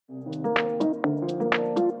Hey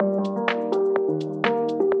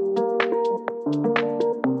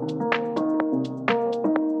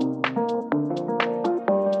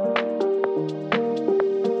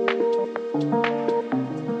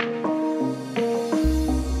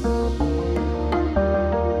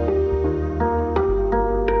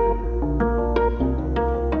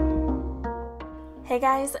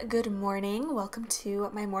guys, good morning. Welcome to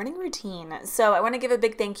my morning routine. So I want to give a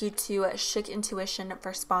big thank you to Chic Intuition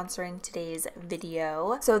for sponsoring today's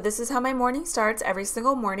video. So this is how my morning starts every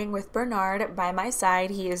single morning with Bernard by my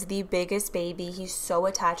side. He is the biggest baby. He's so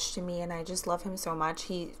attached to me and I just love him so much.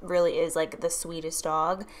 He really is like the sweetest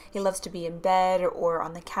dog. He loves to be in bed or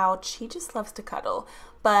on the couch. He just loves to cuddle.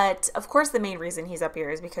 But of course the main reason he's up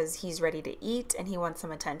here is because he's ready to eat and he wants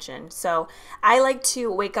some attention. So I like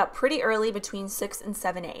to wake up pretty early between 6 and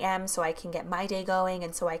 7 a.m. so I can get my day going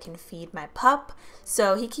and so I can feed my pup.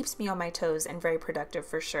 So he keeps me on my toes and very productive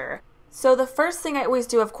for sure. So the first thing I always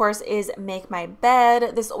do, of course, is make my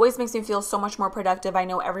bed. This always makes me feel so much more productive. I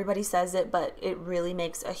know everybody says it, but it really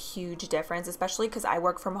makes a huge difference, especially because I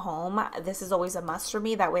work from home. This is always a must for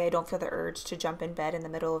me. That way I don't feel the urge to jump in bed in the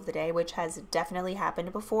middle of the day, which has definitely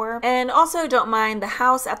happened before. And also don't mind the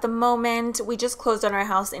house at the moment. We just closed on our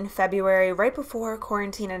house in February, right before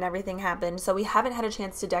quarantine and everything happened. So we haven't had a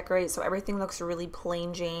chance to decorate, so everything looks really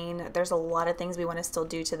plain Jane. There's a lot of things we want to still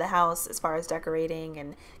do to the house as far as decorating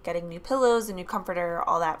and getting new pillows, a new comforter,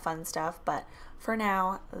 all that fun stuff, but for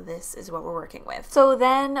now, this is what we're working with. So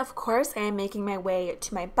then, of course, I am making my way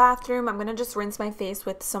to my bathroom. I'm gonna just rinse my face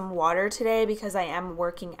with some water today because I am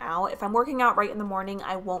working out. If I'm working out right in the morning,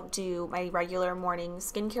 I won't do my regular morning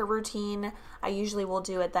skincare routine. I usually will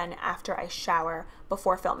do it then after I shower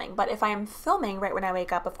before filming. But if I am filming right when I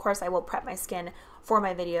wake up, of course, I will prep my skin for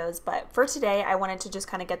my videos. But for today, I wanted to just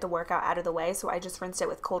kind of get the workout out of the way. So I just rinsed it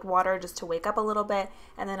with cold water just to wake up a little bit.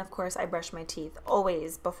 And then, of course, I brush my teeth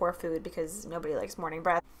always before food because nobody likes morning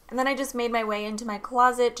breath. And then I just made my way into my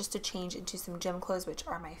closet just to change into some gym clothes, which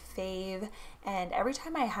are my fave. And every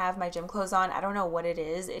time I have my gym clothes on, I don't know what it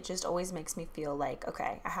is. It just always makes me feel like,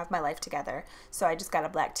 okay, I have my life together. So I just got a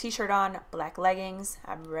black t-shirt on, black leggings.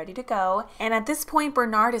 I'm ready to go. And at this point,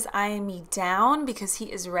 Bernard is eyeing me down because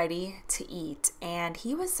he is ready to eat. And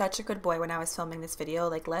he was such a good boy when I was filming this video.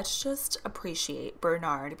 Like, let's just appreciate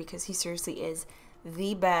Bernard because he seriously is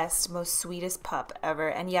the best, most sweetest pup ever.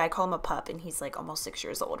 And yeah, I call him a pup and he's like almost 6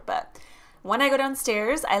 years old, but when I go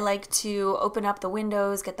downstairs, I like to open up the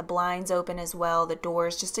windows, get the blinds open as well, the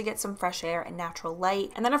doors, just to get some fresh air and natural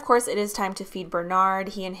light. And then, of course, it is time to feed Bernard.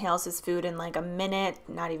 He inhales his food in like a minute,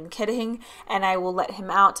 not even kidding. And I will let him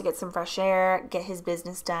out to get some fresh air, get his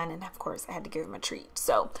business done. And, of course, I had to give him a treat.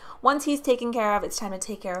 So once he's taken care of, it's time to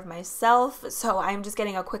take care of myself. So I'm just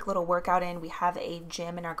getting a quick little workout in. We have a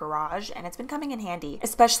gym in our garage, and it's been coming in handy,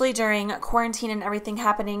 especially during quarantine and everything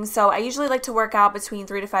happening. So I usually like to work out between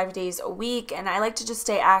 3 to 5 days a week. And I like to just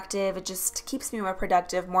stay active. It just keeps me more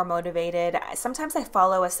productive, more motivated. Sometimes I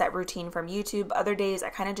follow a set routine from YouTube. Other days I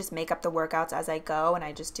kind of just make up the workouts as I go and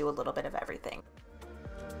I just do a little bit of everything.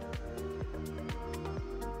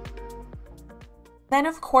 Then,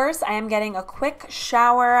 of course, I am getting a quick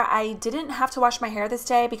shower. I didn't have to wash my hair this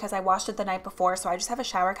day because I washed it the night before, so I just have a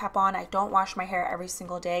shower cap on. I don't wash my hair every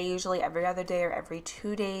single day, usually every other day or every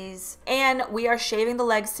 2 days. And we are shaving the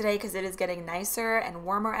legs today because it is getting nicer and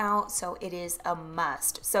warmer out, so it is a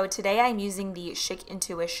must. So today I'm using the Chic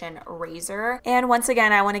Intuition razor. And once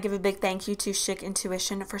again, I want to give a big thank you to Chic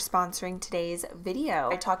Intuition for sponsoring today's video.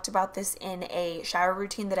 I talked about this in a shower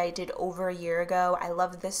routine that I did over a year ago. I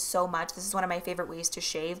love this so much. This is one of my favorite ways to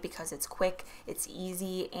shave because it's quick, it's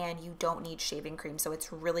easy, and you don't need shaving cream, so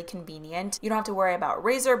it's really convenient. You don't have to worry about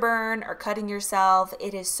razor burn or cutting yourself.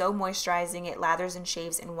 It is so moisturizing. It lathers and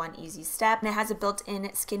shaves in one easy step, and it has a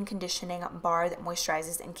built-in skin conditioning bar that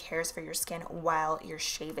moisturizes and cares for your skin while you're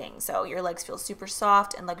shaving. So your legs feel super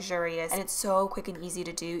soft and luxurious, and it's so quick and easy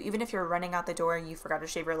to do. Even if you're running out the door and you forgot to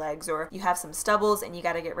shave your legs, or you have some stubbles and you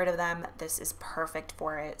got to get rid of them, this is perfect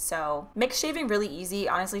for it. So makes shaving really easy.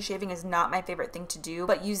 Honestly, shaving is not my favorite thing to do,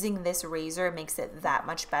 but using this razor makes it that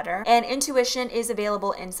much better. And Intuition is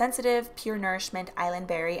available in Sensitive, Pure Nourishment, Island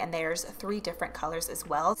Berry, and there's 3 different colors as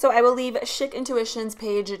well. So I will leave Chic Intuition's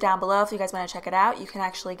page down below if you guys want to check it out. You can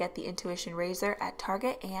actually get the Intuition razor at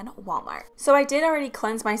Target and Walmart. So I did already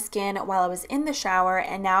cleanse my skin while I was in the shower,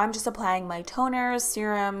 and now I'm just applying my toners,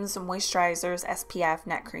 serums, moisturizers, SPF,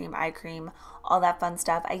 neck cream, eye cream, all that fun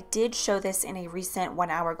stuff. I did show this in a recent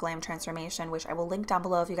 1-hour glam transformation, which I will link down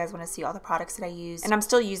below if you guys want to see all the products that I use. And I'm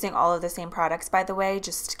still using all of the same products, by the way,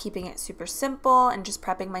 just keeping it super simple and just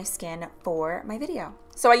prepping my skin for my video.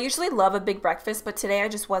 So I usually love a big breakfast, but today I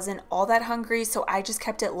just wasn't all that hungry, so I just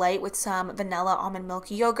kept it light with some vanilla almond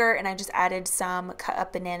milk yogurt, and I just added some cut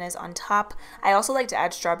up bananas on top. I also like to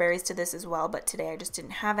add strawberries to this as well, but today I just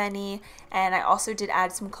didn't have any. And I also did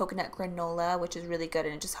add some coconut granola, which is really good,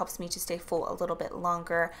 and it just helps me to stay full a little bit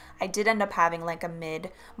longer. I did end up having like a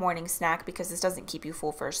mid-morning snack because this doesn't keep you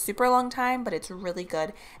full for a super long time, but it's really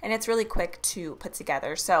good, and it's really quick to put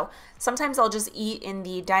together. So sometimes I'll just eat in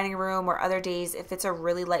the dining room, or other days, if it's a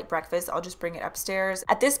really light breakfast, I'll just bring it upstairs.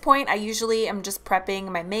 At this point, I usually am just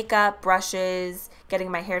prepping my makeup, brushes,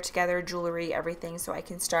 getting my hair together, jewelry, everything, so I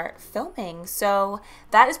can start filming. So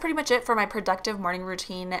that is pretty much it for my productive morning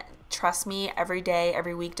routine. Trust me, every day,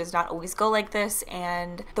 every week does not always go like this,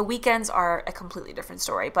 and the weekends are a completely different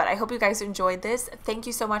story. But I hope you guys enjoyed this. Thank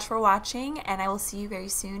you so much for watching, and I will see you very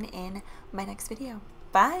soon in my next video.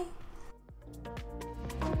 Bye!